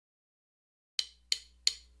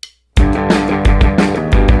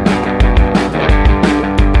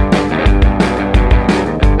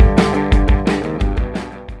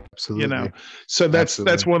Absolutely. So that's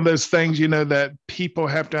Absolutely. one of those things, that people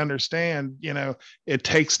have to understand, it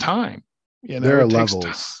takes time, There are it takes time.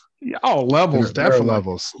 levels. All levels, There are definitely.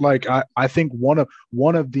 levels. Like I think one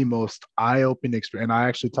of the most eye-opening experience, and I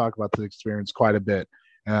actually talk about this experience quite a bit.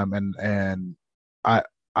 And I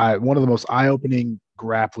one of the most eye-opening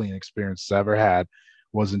grappling experiences I ever had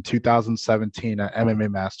was in 2017 at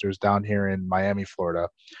MMA Masters down here in Miami, Florida,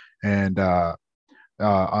 and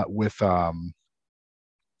with oh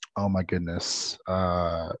my goodness,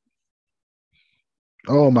 oh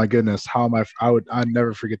my goodness, how am I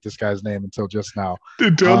never forget this guy's name until just now.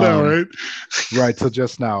 Until now, Um, right? right till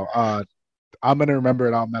just now. I'm gonna remember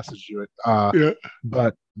it. I'll message you it. Yeah.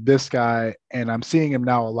 But this guy, and I'm seeing him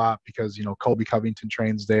now a lot because Colby Covington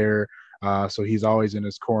trains there, so he's always in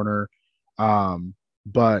his corner.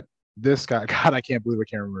 But this guy, God, I can't believe I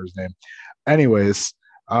can't remember his name. Anyways,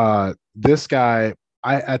 this guy,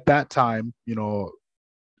 I at that time,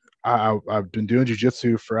 I've been doing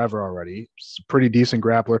jujitsu forever already. It's a pretty decent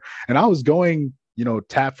grappler, and I was going,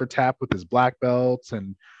 tap for tap with his black belts,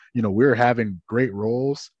 and we were having great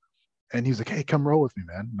rolls. And he's like, "Hey, come roll with me,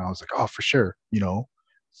 man." And I was like, "Oh, for sure,"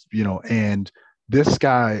 And this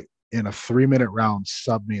guy in a 3-minute round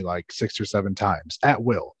subbed me like 6 or 7 times at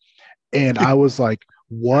will, and I was like,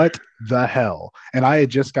 "What the hell?" And I had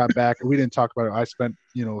just got back. We didn't talk about it. I spent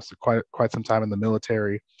quite some time in the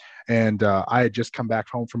military, and I had just come back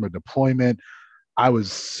home from a deployment. I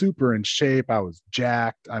was super in shape. I was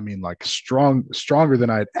jacked. I mean, like stronger than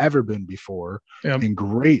I'd ever been before, Yep. in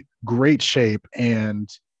great shape, and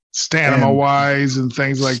Stamina wise and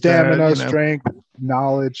things like stamina, that. strength,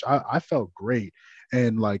 knowledge. I felt great,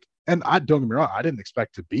 and I don't get me wrong. I didn't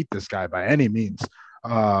expect to beat this guy by any means.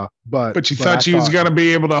 But you I thought you was thought, gonna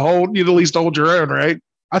be able to hold you at least hold your own, right?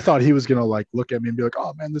 I thought he was gonna like look at me and be like,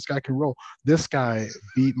 "Oh man, this guy can roll." This guy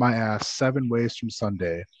beat my ass 7 ways from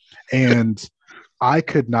Sunday, and I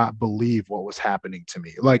could not believe what was happening to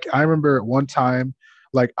me. Like I remember at one time,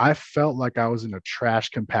 like I felt like I was in a trash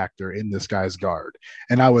compactor in this guy's guard,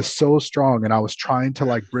 and I was so strong, and I was trying to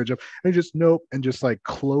like bridge up, and just nope, and just like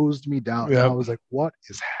closed me down, and I Yep. was like, "What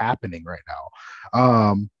is happening right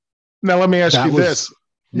now?" Now let me ask you That was this: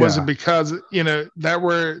 was it yeah. because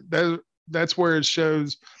that's where it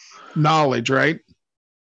shows knowledge, right?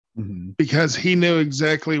 Mhm. Because he knew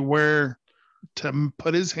exactly where to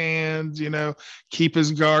put his hands, keep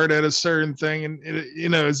his guard at a certain thing. And,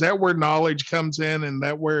 is that where knowledge comes in, and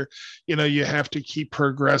that where, you have to keep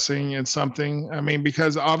progressing in something? I mean,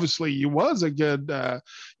 because obviously you was a good,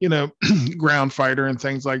 ground fighter and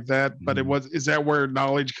things like that, but Mhm. is that where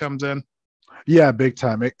knowledge comes in? Yeah, big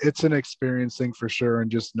time. It's an experience thing for sure,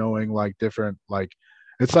 and just knowing like different like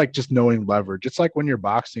it's like just knowing leverage. It's like when you're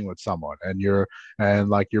boxing with someone and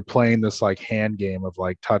like you're playing this like hand game of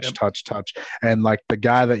like touch, Yep. touch, touch, and like the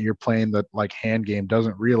guy that you're playing that like hand game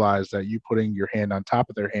doesn't realize that you putting your hand on top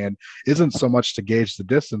of their hand isn't so much to gauge the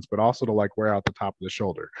distance, but also to like wear out the top of the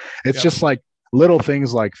shoulder. It's Yep. just like little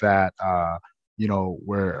things like that,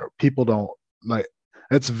 where people don't like.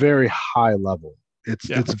 It's very high level. it's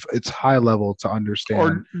Yeah. it's it's high level to understand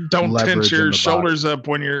Or don't tense leverage in your the body. shoulders up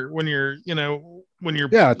when you're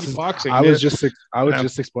Yeah, boxing. I Yeah. was just I You was know,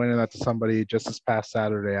 just explaining that to somebody just this past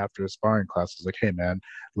Saturday after a sparring class. I was like, "Hey man,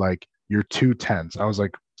 like you're too tense." I was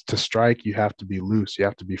like, "To strike, you have to be loose. You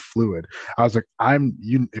have to be fluid." I was like, "I'm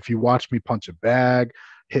you. If you watch me punch a bag,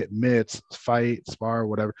 hit mitts, fight, spar,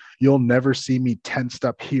 whatever, you'll never see me tensed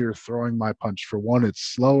up here throwing my punch. For one,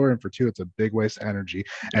 it's slower, and for two, it's a big waste of energy,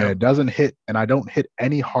 and yep. it doesn't hit, and I don't hit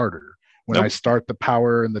any harder." When I Nope. start the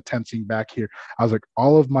power and the tensing back here, I was like,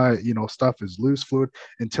 all of my, stuff is loose fluid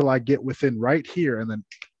until I get within right here, and then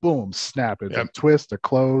boom, snap. It's a Yep. twist, a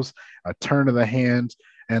close, a turn of the hand.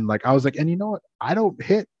 And like I was like, and you know what? I don't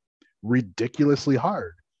hit ridiculously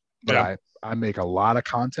hard, but Yep. I make a lot of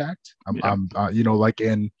contact. Yep.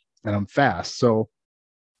 And I'm fast. So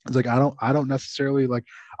it's like I don't necessarily like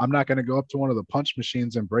I'm not going to go up to one of the punch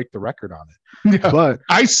machines and break the record on it. Yeah. But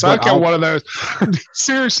I but suck at I'll one of those.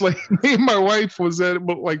 Seriously, me and my wife was at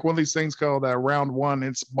like one of these things called round one.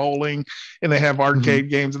 It's bowling, and they have Mhm. arcade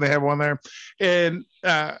games, and they have one there. And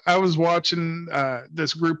I was watching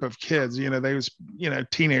this group of kids. They was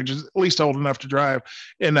teenagers, at least old enough to drive.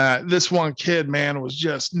 And this one kid, man, was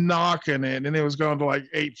just knocking it, and it was going to like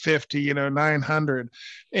 850, 900.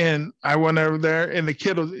 And I went over there, and the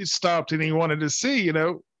kid stopped, and he wanted to see,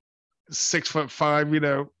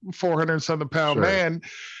 6'5", 400-something-pound Sure. man.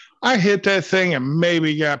 I hit that thing and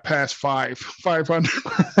maybe got past 500.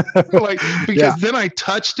 Like, Yeah, because then I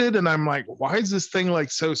touched it and I'm like, why is this thing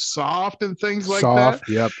like so soft and things like that? soft.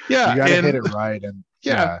 Yep. You Yeah. got to hit And it right. And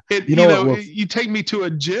yeah, yeah, you know what? Well, you take me to a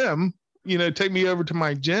gym take me over to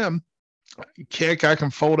my gym. Kick, I can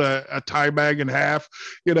fold a tie bag in half.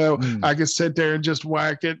 I can sit there and just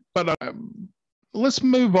whack it. But let's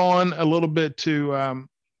move on a little bit to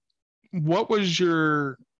what was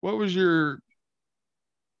your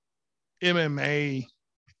MMA?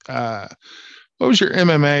 What was your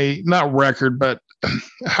MMA, not record, but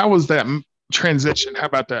how was that transition? How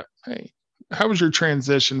about that? Hey, how was your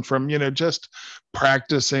transition from just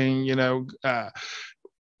practicing,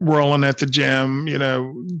 rolling at the gym,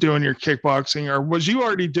 doing your kickboxing, or was you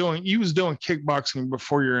already doing kickboxing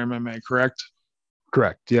before your MMA, correct?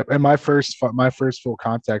 Correct. Yep. And my first full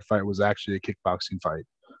contact fight was actually a kickboxing fight.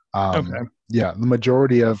 Okay. Yeah, the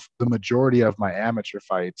majority of my amateur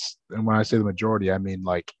fights, and when I say the majority, I mean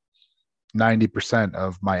like 90%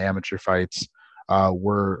 of my amateur fights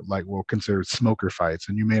were like considered smoker fights.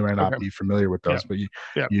 And you may or may not be familiar with those, but you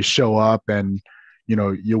show up and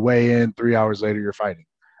you weigh in, 3 hours later you're fighting.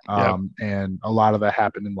 And a lot of that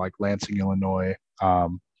happened in like Lansing, Illinois.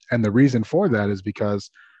 And the reason for that is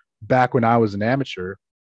because back when I was an amateur,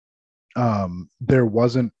 there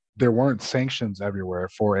weren't sanctions everywhere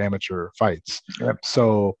for amateur fights.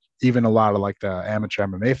 So even a lot of like the amateur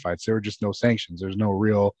MMA fights, there were just no sanctions. There's no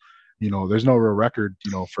real record,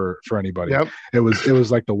 for anybody. It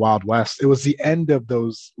was like the Wild West. It was the end of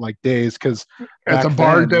those like days, because at the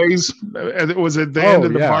bar days, was it the end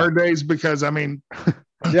of the bar days? Because I mean,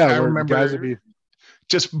 I remember guys would be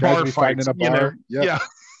just bar fights in a bar.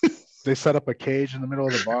 They set up a cage in the middle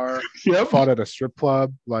of the bar. Fought at a strip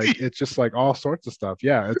club. Like it's just like all sorts of stuff.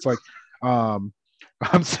 Yeah, it's like I'm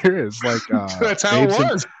serious. Like that's how it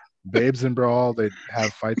was. Babes and Brawl, they'd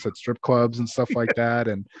have fights at strip clubs and stuff like that.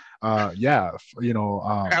 And outside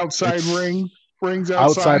rings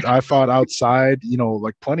outside. I fought outside,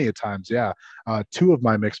 like plenty of times. Yeah. Two of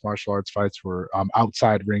my mixed martial arts fights were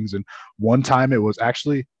outside rings, and one time it was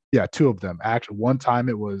actually, two of them. Actually, one time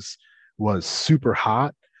it was super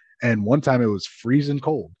hot, and one time it was freezing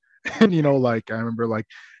cold. And like I remember, like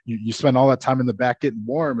you spend all that time in the back getting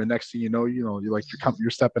warm, and next thing you're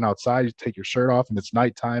stepping outside, you take your shirt off, and it's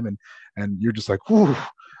nighttime, and you're just like, whoo,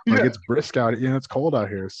 like it's brisk out, it's cold out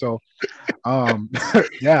here. So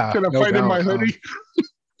yeah, can I fight in my hoodie?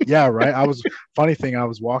 Yeah, right. I was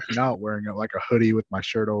walking out wearing like a hoodie with my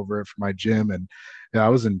shirt over it for my gym, and I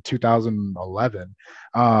was in 2011.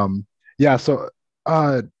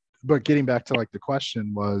 But getting back to like the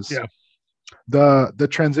question was, the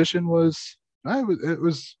transition was, it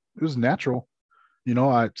was natural.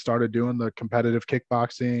 I started doing the competitive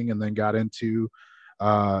kickboxing, and then got into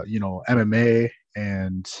MMA,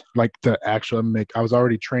 and like the actual MMA. I was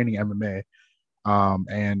already training MMA,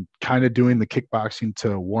 and kind of doing the kickboxing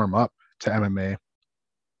to warm up to MMA.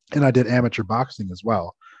 And I did amateur boxing as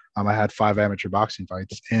well. I had 5 amateur boxing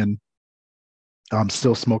fights, and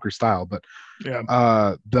still smoker style. But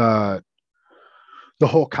the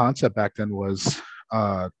whole concept back then was,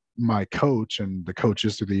 my coach and the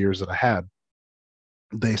coaches through the years that I had,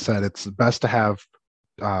 they said it's best to have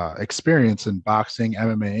experience in boxing,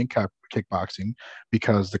 MMA, and kickboxing,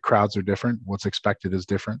 because the crowds are different. What's expected is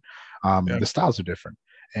different. The styles are different.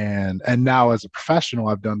 And now as a professional,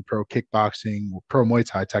 I've done pro kickboxing, pro Muay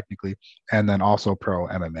Thai technically, and then also pro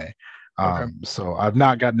MMA. So I've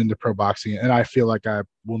not gotten into pro boxing, and I feel like I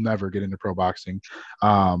will never get into pro boxing.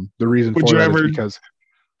 The reason is because,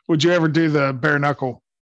 would you ever do the bare knuckle?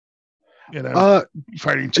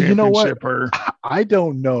 Fighting championship, or I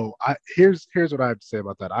don't know. Here's what I have to say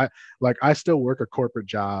about that. I still work a corporate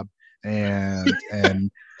job, and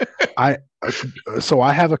I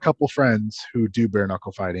have a couple friends who do bare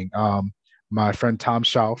knuckle fighting. My friend Tom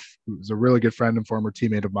Schauf, who's a really good friend and former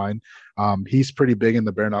teammate of mine, he's pretty big in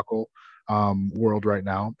the bare knuckle world right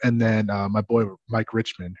now. And then my boy Mike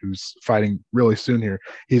Richmond, who's fighting really soon here,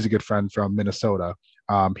 he's a good friend from Minnesota.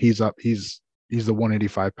 He's the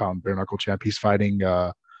 185-pound bare knuckle champ. He's fighting,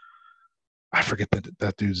 I forget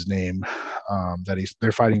that dude's name.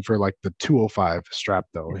 They're fighting for like the 205 strap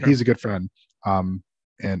though. Okay. He's a good friend, and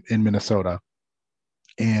in Minnesota.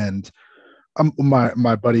 And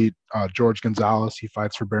my buddy George Gonzalez, he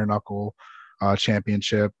fights for bare knuckle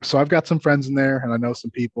championship. So I've got some friends in there, and I know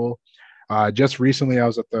some people. Just recently, I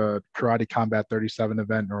was at the Karate Combat 37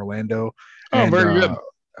 event in Orlando. And, very good.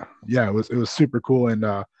 Yeah, it was super cool, and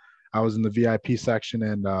I was in the VIP section,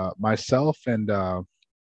 and myself and oh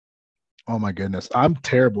my goodness, I'm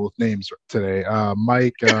terrible with names today.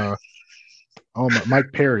 Mike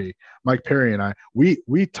Perry and I,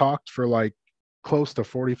 we talked for like close to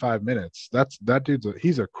 45 minutes. That dude's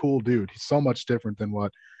he's a cool dude. He's so much different than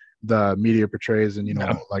what the media portrays. And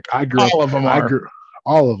like I grew all up, of them are.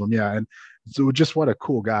 All of them, yeah. And so just what a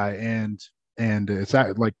cool guy. And it's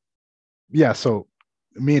like yeah, so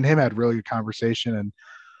me and him had really good conversation, and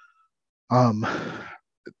um,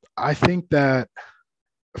 I think that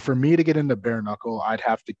for me to get into bare knuckle, I'd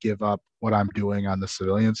have to give up what I'm doing on the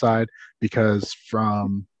civilian side because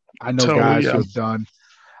from I know Totally, guys yeah. who have done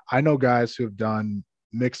I know guys who have done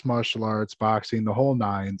mixed martial arts, boxing, the whole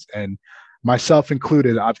nines, and myself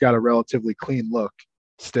included, I've got a relatively clean look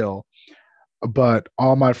still. But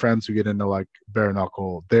all my friends who get into like bare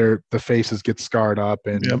knuckle, the faces get scarred up,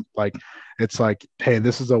 and Yep. like it's like, hey,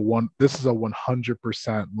 this is a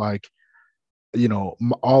 100% like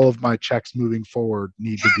all of my checks moving forward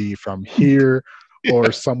need to be from here or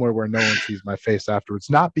Yeah. somewhere where no one sees my face afterwards.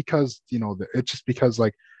 Not because it's just because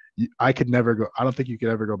like I could never go. I don't think you could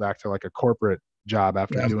ever go back to like a corporate job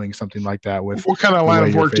after Yeah. doing something like that with What kind of the line way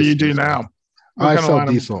of your work do face you is do moving now? around. What I kind of sell line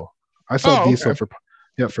of? diesel. I sell Oh, diesel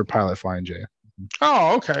okay. for Pilot Flying J.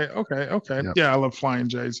 Oh, okay. Okay. Okay. Yep. Yeah, I love Flying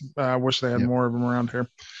J's. I wish they had Yep. more of them around here.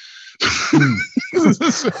 Mm.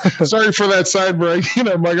 Sorry for that side break.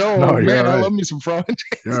 I'm like, oh No, you're man, all I right. love me some Flying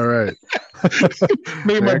J's. You're all right.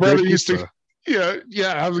 Me and They my got brother great used to. pizza. Yeah,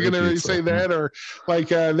 yeah. I was Great gonna pizza. say that, or like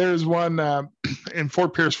there's one in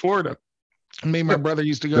Fort Pierce, Florida. Me and my Yep. brother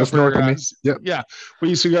used to go up Just north there. of me. Yep. Yeah, we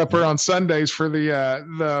used to go up there Yep. on Sundays for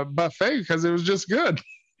the buffet because it was just good.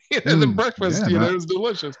 The Mm. breakfast, Yeah, no, it was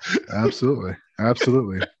delicious. absolutely.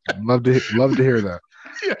 Absolutely. Love to hear that.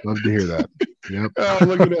 Yeah. Love to hear that. Yep. Oh,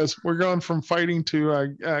 look at us. We're going from fighting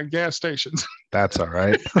to gas stations. That's all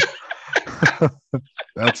right.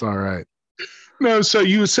 That's all right. No, so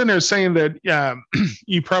you were sitting there saying that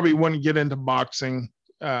you probably wouldn't get into boxing,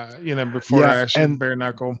 before Yeah, actually and bare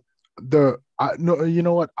knuckle. no, you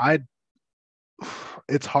know what?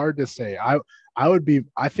 It's hard to say. I would be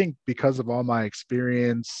I think because of all my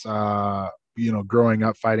experience growing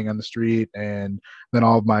up fighting on the street, and then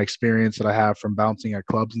all of my experience that I have from bouncing at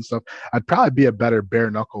clubs and stuff, I'd probably be a better bare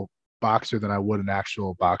knuckle boxer than I would an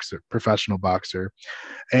actual boxer, professional boxer.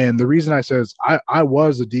 And the reason I say is I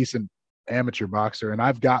was a decent amateur boxer, and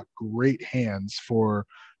I've got great hands for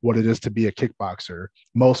what it is to be a kickboxer.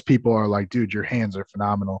 Most people are like, dude, your hands are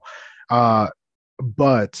phenomenal. Uh,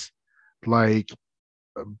 but like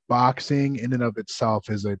boxing in and of itself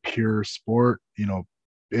is a pure sport.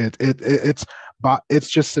 It's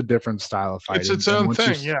just a different style of It's fighting. its And own once you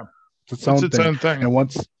thing. Yeah, it's its it's own its thing. own thing. And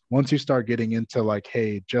once you start getting into like,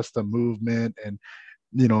 hey, just the movement, and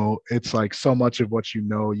it's like so much of what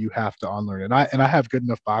you have to unlearn. And I have good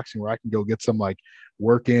enough boxing where I can go get some like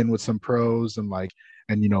work in with some pros and like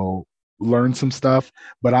and learn some stuff.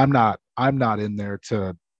 But I'm not in there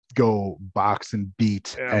to go box and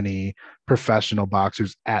beat Yeah. any professional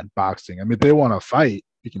boxers at boxing. I mean, if they want to fight,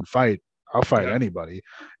 you can fight. I'll fight Yeah. anybody,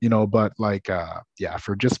 but like yeah,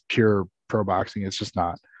 for just pure pro boxing, it's just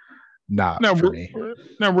not Now, for me.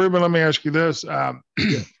 now, Ruben, let me ask you this: Yeah.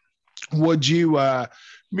 would you,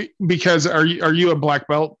 because are you a black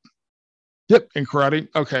belt Yep. in karate?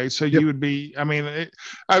 Okay, so Yep. you would be. I mean,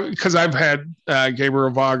 because I've had Gabriel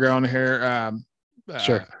Vaga on here.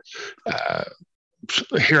 Sure. Uh,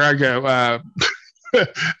 Here I go.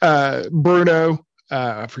 Bruno,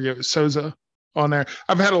 I forget Souza on there.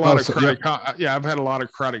 I've had a Oh, lot of so yep. I've had a lot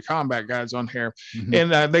of karate combat guys on here, Mm-hmm.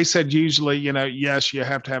 and they said usually, yes, you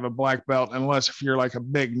have to have a black belt unless if you're like a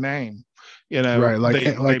big name, Right,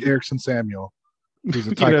 they Erickson Samuel, who's a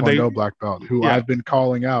they Taekwondo black belt, who yeah. I've been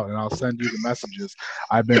calling out, and I'll send you the messages.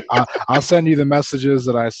 I'll send you the messages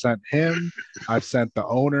that I sent him. I've sent the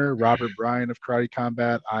owner, Robert Bryan of Karate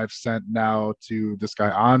Combat. I've sent now to this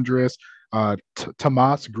guy Andres,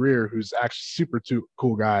 Tomas Greer, who's actually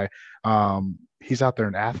cool guy. He's out there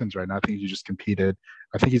in Athens right now. I think he just competed.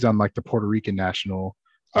 I think he's on like the Puerto Rican national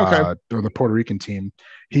Okay. or the Puerto Rican team.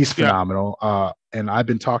 He's Yeah. phenomenal. And I've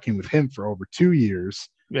been talking with him for over 2 years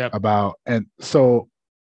Yeah. about, and so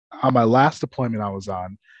on my last deployment I was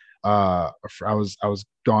on, I was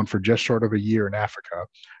gone for just short of a year in Africa,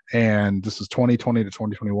 and this was 2020 to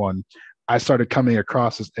 2021. I started coming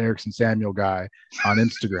across this Erickson Samuel guy on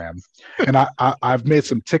Instagram, and I've made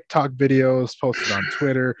some TikTok videos, posted on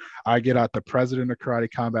Twitter. I get out the president of Karate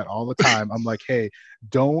Combat all the time. I'm like, hey,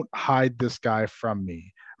 don't hide this guy from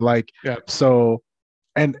me. Like, Yeah. so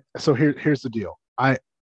here's the deal.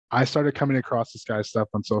 I started coming across this guy's stuff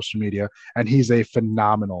on social media, and he's a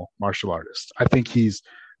phenomenal martial artist. I think he's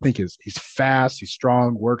fast, he's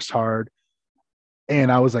strong, works hard.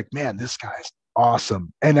 And I was like, man, this guy's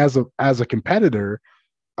awesome. And as a competitor,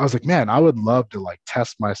 I was like, man, I would love to like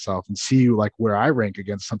test myself and see like where I rank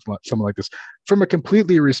against someone like this from a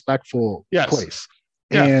completely respectful Yes. place.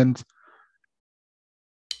 Yeah. And